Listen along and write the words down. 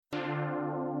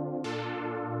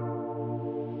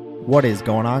What is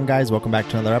going on, guys? Welcome back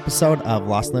to another episode of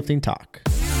Lost Lifting Talk.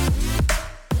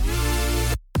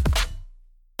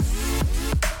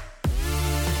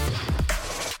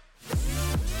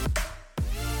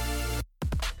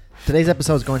 Today's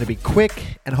episode is going to be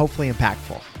quick and hopefully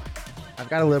impactful. I've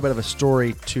got a little bit of a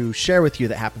story to share with you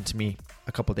that happened to me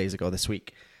a couple days ago this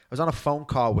week. I was on a phone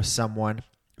call with someone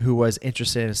who was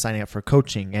interested in signing up for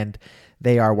coaching, and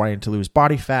they are wanting to lose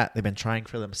body fat. They've been trying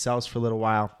for themselves for a little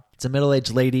while. It's a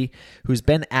middle-aged lady who's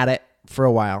been at it for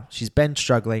a while. She's been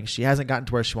struggling. She hasn't gotten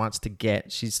to where she wants to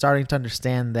get. She's starting to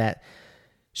understand that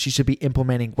she should be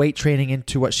implementing weight training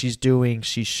into what she's doing.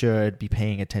 She should be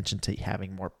paying attention to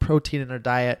having more protein in her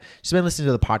diet. She's been listening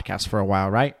to the podcast for a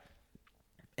while, right?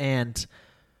 And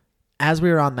as we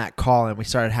were on that call and we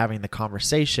started having the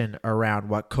conversation around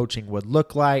what coaching would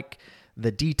look like,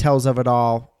 the details of it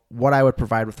all, what I would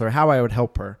provide with her, how I would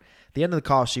help her. At the end of the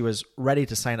call, she was ready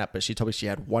to sign up, but she told me she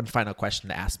had one final question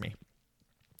to ask me.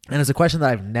 And it's a question that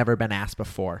I've never been asked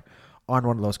before on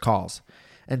one of those calls.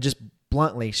 And just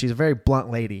bluntly, she's a very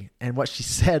blunt lady. And what she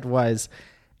said was,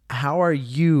 how are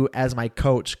you as my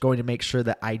coach going to make sure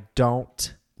that I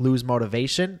don't lose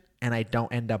motivation and I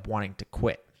don't end up wanting to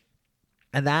quit?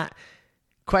 And that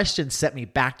question set me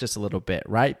back just a little bit,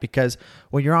 right? Because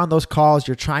when you're on those calls,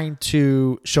 you're trying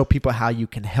to show people how you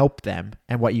can help them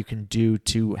and what you can do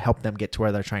to help them get to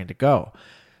where they're trying to go.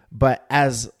 But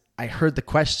as I heard the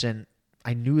question,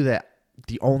 I knew that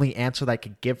the only answer that I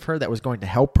could give her that was going to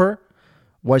help her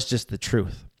was just the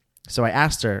truth. So I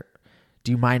asked her,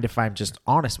 do you mind if I'm just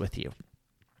honest with you?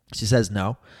 She says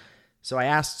no. So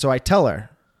I tell her,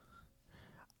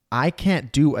 I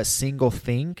can't do a single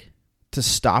thing to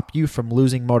stop you from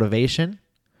losing motivation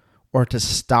or to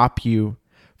stop you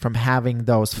from having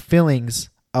those feelings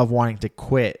of wanting to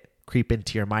quit creep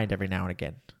into your mind every now and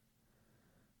again.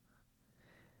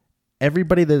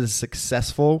 Everybody that is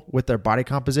successful with their body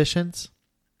compositions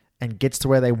and gets to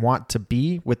where they want to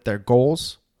be with their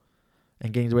goals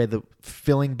and getting to where they're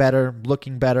feeling better,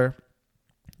 looking better,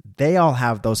 they all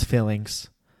have those feelings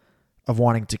of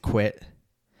wanting to quit.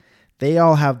 They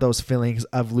all have those feelings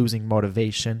of losing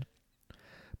motivation.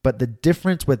 But the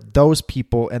difference with those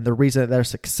people and the reason that they're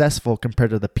successful compared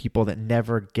to the people that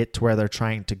never get to where they're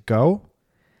trying to go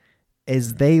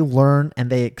is they learn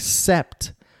and they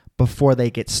accept before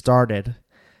they get started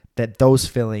that those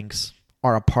feelings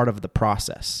are a part of the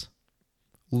process.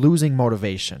 Losing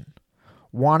motivation,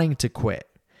 wanting to quit,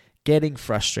 getting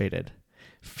frustrated,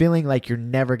 feeling like you're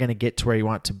never going to get to where you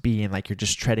want to be and like you're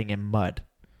just treading in mud.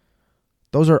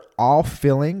 Those are all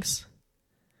feelings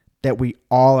that we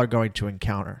all are going to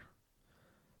encounter.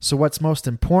 So what's most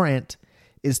important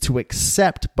is to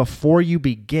accept before you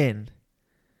begin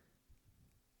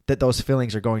that those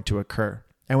feelings are going to occur.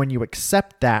 And when you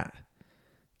accept that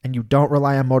and you don't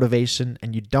rely on motivation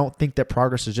and you don't think that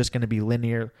progress is just going to be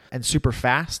linear and super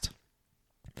fast,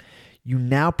 you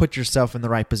now put yourself in the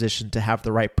right position to have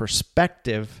the right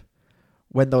perspective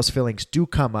when those feelings do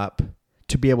come up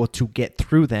to be able to get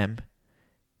through them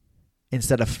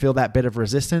instead of feel that bit of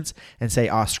resistance and say,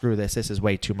 oh, screw this. This is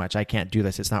way too much. I can't do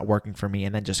this. It's not working for me.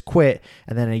 And then just quit.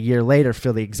 And then a year later,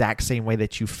 feel the exact same way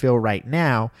that you feel right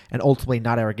now and ultimately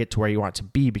not ever get to where you want to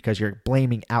be because you're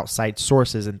blaming outside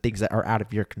sources and things that are out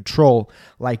of your control,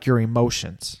 like your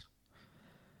emotions.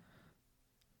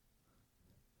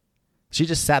 She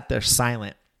just sat there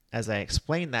silent as I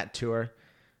explained that to her.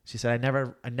 She said,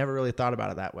 I never really thought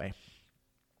about it that way.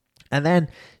 And then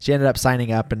she ended up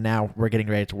signing up, and now we're getting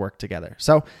ready to work together.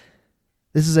 So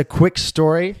this is a quick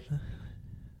story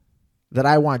that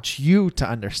I want you to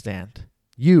understand.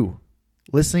 You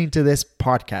listening to this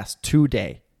podcast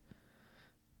today,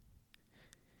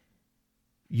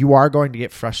 you are going to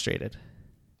get frustrated.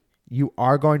 You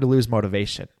are going to lose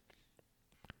motivation.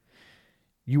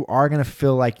 You are going to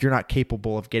feel like you're not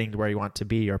capable of getting to where you want to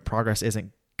be, or progress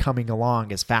isn't coming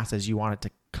along as fast as you want it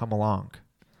to come along.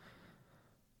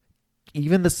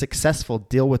 Even the successful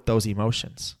deal with those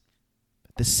emotions.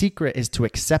 The secret is to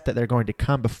accept that they're going to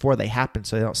come before they happen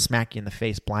so they don't smack you in the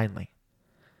face blindly.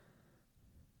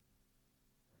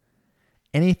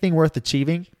 Anything worth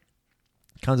achieving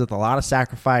comes with a lot of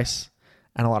sacrifice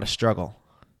and a lot of struggle.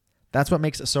 That's what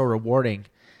makes it so rewarding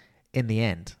in the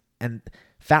end. And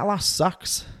fat loss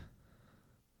sucks.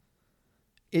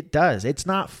 It does. It's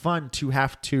not fun to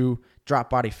have to drop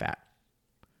body fat.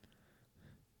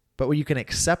 But when you can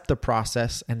accept the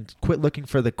process and quit looking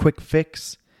for the quick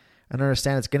fix and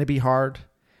understand it's going to be hard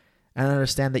and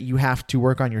understand that you have to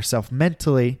work on yourself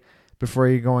mentally before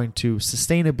you're going to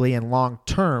sustainably and long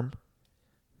term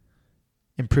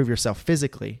improve yourself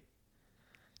physically,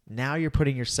 now you're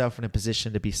putting yourself in a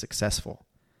position to be successful.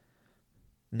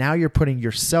 Now you're putting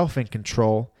yourself in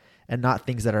control and not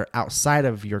things that are outside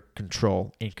of your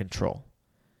control in control.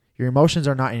 Your emotions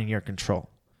are not in your control.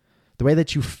 The way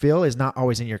that you feel is not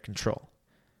always in your control.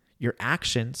 Your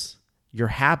actions, your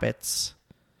habits,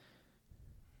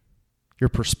 your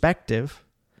perspective,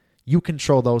 you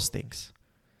control those things.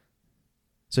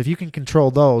 So if you can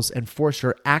control those and force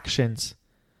your actions,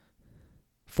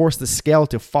 force the scale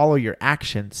to follow your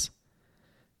actions,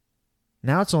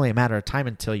 now it's only a matter of time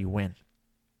until you win.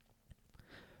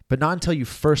 But not until you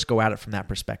first go at it from that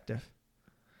perspective.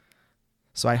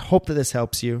 So I hope that this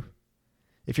helps you.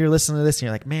 If you're listening to this and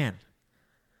you're like, man,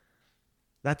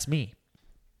 that's me.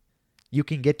 You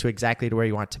can get to exactly to where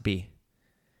you want to be.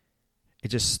 It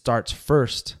just starts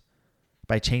first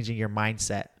by changing your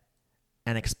mindset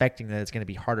and expecting that it's going to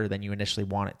be harder than you initially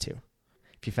want it to.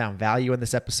 If you found value in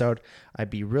this episode,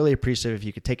 I'd be really appreciative if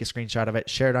you could take a screenshot of it,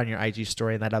 share it on your IG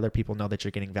story, and let other people know that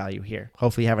you're getting value here.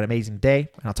 Hopefully you have an amazing day,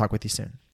 and I'll talk with you soon.